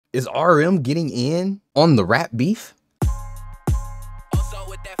Is RM getting in on the rap beef? Also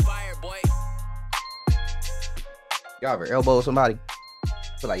with that fire, boy. Y'all ever elbow somebody?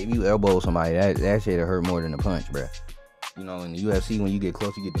 I feel like if you elbow somebody, that shit'll hurt more than a punch, bruh. You know, in the UFC, when you get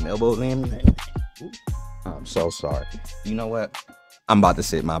close, you get them elbows in. I'm so sorry. You know what? I'm about to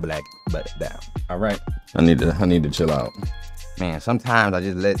sit my black butt down. All right. I need to chill out. Man, sometimes I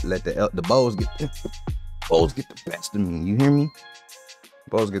just let the bows get the best of me. You hear me?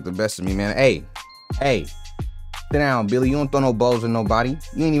 Bows get the best of me, man. Hey, sit down, Billy. You don't throw no bows at nobody.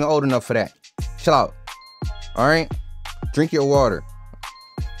 You ain't even old enough for that. Chill out. All right? Drink your water.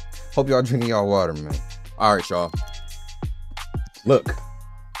 Hope y'all drinking y'all water, man. All right, y'all. Look.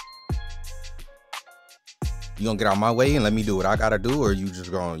 You gonna get out my way and let me do what I gotta do, or you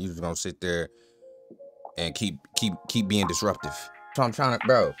just gonna sit there and keep being disruptive? So I'm trying to,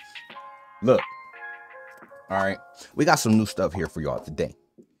 bro. Look. All right. We got some new stuff here for y'all today.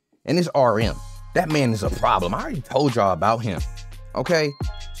 And it's RM. That man is a problem. I already told y'all about him. Okay?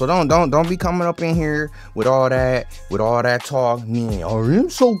 So don't be coming up in here with all that talk. Man,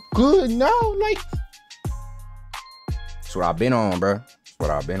 RM's so good now. Like, that's what I've been on, bro. That's what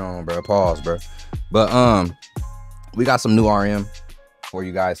I've been on, bro. Pause, bro. But we got some new RM for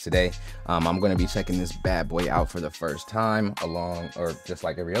you guys today. I'm gonna be checking this bad boy out for the first time, just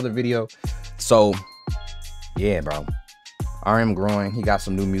like every other video. So yeah, bro. RM Groin, he got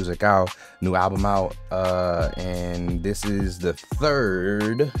some new music out, new album out, and this is the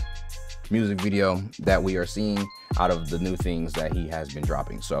third music video that we are seeing out of the new things that he has been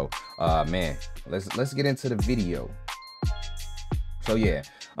dropping. So man, let's get into the video. So yeah,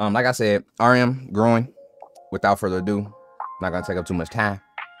 like I said, RM Groin, without further ado, not gonna take up too much time.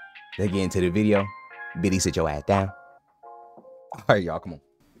 Let's get into the video. Billy, sit your ass down. All right, y'all, come on.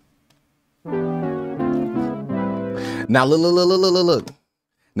 Now look.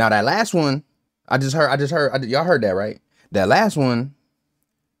 Now that last one, I just heard. Y'all heard that, right? That last one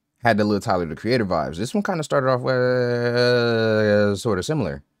had the little Tyler the Creator vibes. This one kind of started off with sort of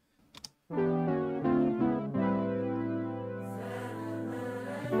similar.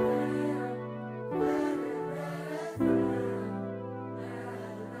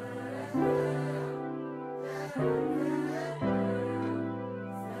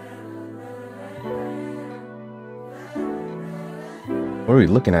 What are we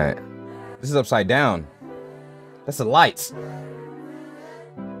looking at? This is upside down. That's the lights.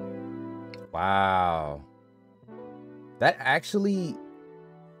 Wow. That actually,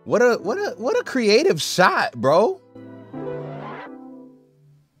 what a creative shot, bro.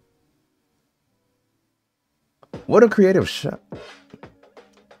 What a creative shot.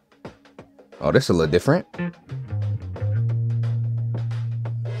 Oh, this is a little different.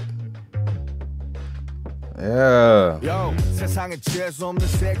 Yeah. Yo, 세상에 재수 없는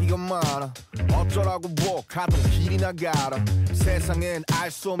새끼가 많아. 어쩌라고 뭐 가던 길이나 가라. 세상엔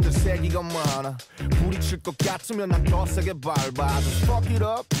알 수 없는 새끼가 많아. 부딪힐 것 같으면 난 더 세게 밟아. Just fuck it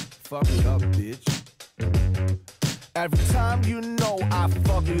up, bitch. Every time you know I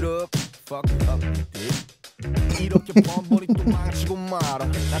fuck it up, bitch. 이렇게 번번이 또 망치고 말아.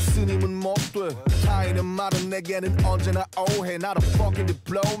 나 스님은 못 돼. 타인의 말은 내게는 언제나 오해. 나도 fucking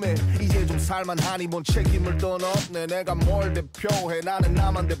diploma. 이제 좀 살만하니 뭔 책임을 돈 없네. 내가 뭘 대표해. 나는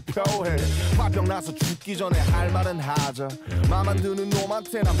나만 대표해. 화병 나서 죽기 전에 할 말은 하자. 맘만 드는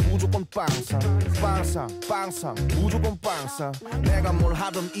놈한테 난 무조건 빵상. 무조건 빵상. 내가 뭘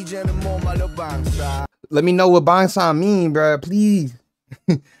하든 이제는 못 말려 방사. Let me know what bangsan mean, bro. Please.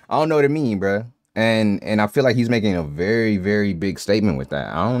 I don't know what it mean, bro. And I feel like he's making a very, very big statement with that.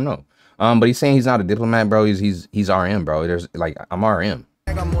 I don't know. But he's saying he's not a diplomat, bro. He's RM, bro. There's like, I'm RM.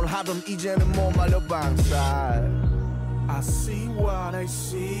 I see what I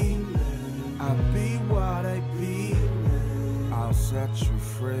see. I be what I be. I'll set you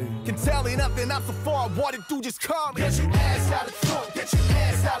free. Can tell me nothing, I'm so far. What it do, just come. Get your ass out of trunk. Get your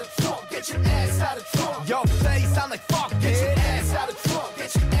ass out of trunk. Get your ass out of trunk. Your face, I'm like fuck. Get your ass out of trunk.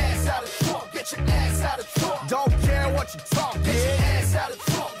 Get your ass out of trunk. Get your ass out of trunk. Don't care what you talk. Get your ass out of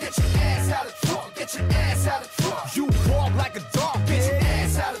trunk. Get your ass out of trunk. Get your ass out of trunk. You walk like a dog. Get your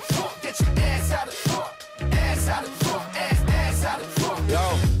ass out of trunk. Get your ass out of trunk. Ass out of trunk. Ass out of trunk. Yo,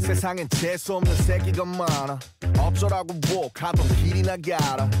 세상엔 재수 없는 새끼가 많아. 어쩌라고 뭐 가던 길이나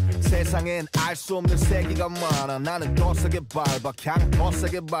가라. 세상엔 알 수 없는 새끼가 많아. 나는 더 세게 밟아. 그냥 더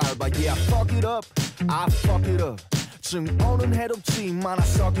세게 밟아. Yeah, I fuck it up. 쯤 오는 해롭지만 I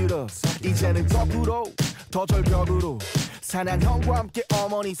suck it up. 이제는 거꾸로 더 절벽으로 사냥형과 함께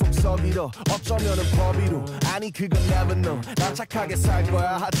어머니 속썩이러 어쩌면은 법이로 아니 그건 never know. 난 착하게 살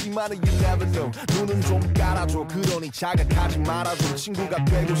거야 하지만은 you never know. 눈은 좀 깔아줘 그러니 자극하지 말아줘. 친구가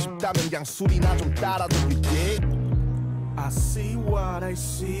되고 싶다면 그냥 술이나 좀 따라줘. You dig? I see what I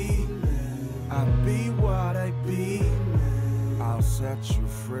see. I be what I be. I'll set you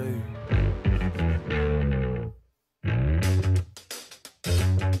free.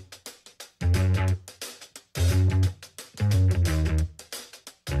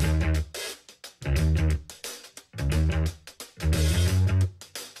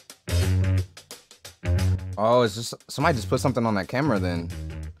 Oh, it's just somebody just put something on that camera then.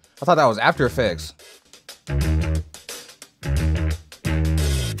 I thought that was After Effects. I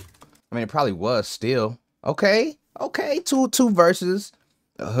mean, it probably was still. Okay. Two verses,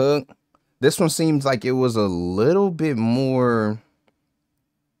 a hook. This one seems like it was a little bit more,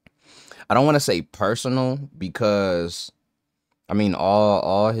 I don't want to say personal, because I mean,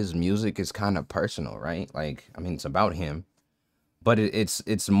 all his music is kind of personal, right? Like, I mean, it's about him. But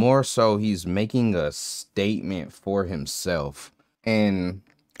it's more so he's making a statement for himself, and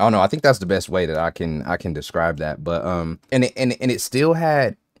I don't know. I think that's the best way that I can describe that. But and it still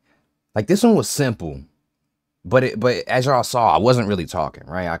had, like, this one was simple, but as y'all saw, I wasn't really talking,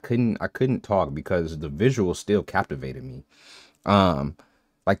 right? I couldn't talk because the visual still captivated me.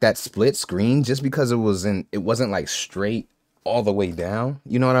 Like that split screen, just because it wasn't like straight all the way down.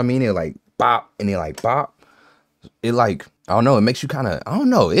 You know what I mean? It like bop and it like bop. It like, I don't know, it makes you kind of, I don't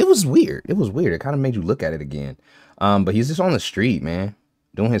know, it was weird. It kind of made you look at it again. But he's just on the street, man,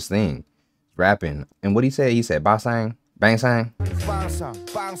 doing his thing, rapping. And what he said? He said bangsang, bangsang.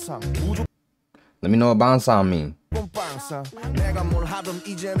 Let me know what bangsang mean.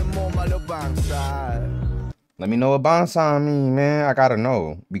 Let me know what bangsang mean, man. I gotta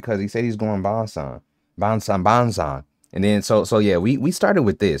know, because he said he's going bangsang, bangsang. And then so yeah, we started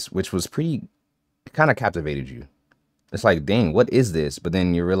with this, which was pretty, kind of captivated you. It's like, dang, what is this? But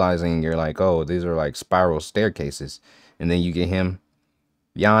then you're realizing, you're like, oh, these are like spiral staircases. And then you get him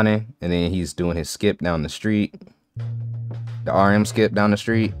yawning, and then he's doing his skip down the street, the RM skip down the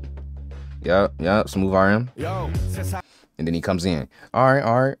street. Yep, smooth RM. And then he comes in. All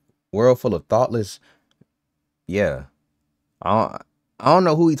right, world full of thoughtless. Yeah, I don't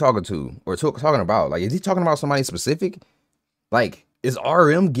know who he talking to or talking about. Like, is he talking about somebody specific? Like, is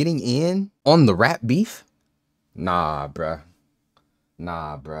RM getting in on the rap beef? Nah, bruh.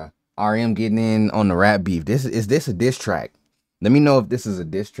 RM getting in on the rap beef. Is this a diss track? Let me know if this is a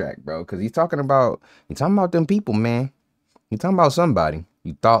diss track, bro. Cause he's talking about them people, man. He's talking about somebody.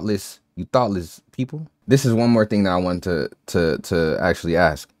 You thoughtless people. This is one more thing that I want to actually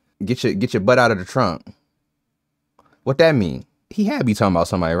ask. Get your butt out of the trunk. What that mean? He had to be talking about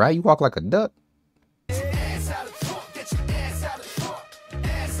somebody, right? You walk like a duck.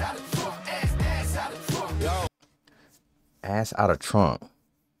 Ass out of trunk.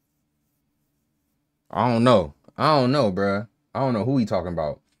 I don't know, bruh. I don't know who he talking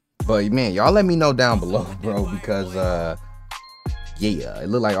about. But man, y'all let me know down below, bro, because yeah, it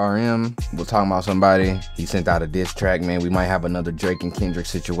looked like RM was talking about somebody. He sent out a diss track, man. We might have another Drake and Kendrick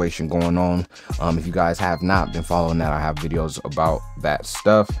situation going on. If you guys have not been following that, I have videos about that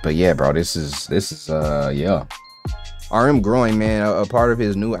stuff. But yeah, bro, this is yeah. RM Groin, man, a part of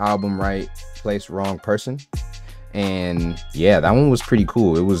his new album, Right Place, Wrong Person. And yeah, that one was pretty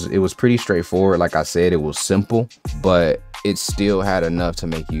cool. It was pretty straightforward. Like I said, it was simple, but it still had enough to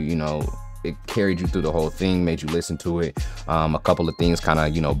make you, you know, it carried you through the whole thing, made you listen to it. A couple of things kind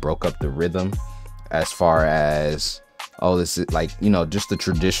of, you know, broke up the rhythm, as far as, oh, this is like, you know, just the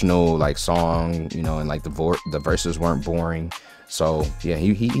traditional like song, you know, and like the verses weren't boring. So yeah,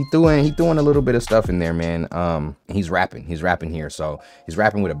 he threw in a little bit of stuff in there, man. He's rapping here, so he's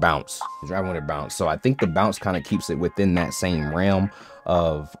rapping with a bounce. So I think the bounce kind of keeps it within that same realm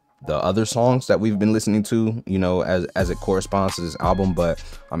of the other songs that we've been listening to, you know, as it corresponds to this album. But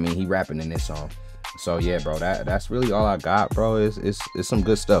I mean, he rapping in this song. So yeah, bro, that's really all I got, bro. It's some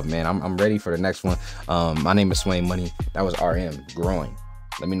good stuff, man. I'm ready for the next one. My name is SwainMoneyy. That was RM Groin.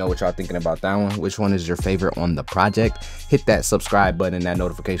 Let me know what y'all thinking about that one. Which one is your favorite on the project? Hit that subscribe button and that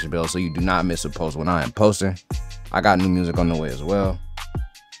notification bell so you do not miss a post when I am posting. I got new music on the way as well.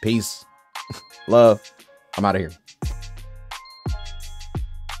 Peace. Love. I'm out of here.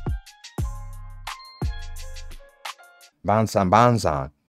 Bansan.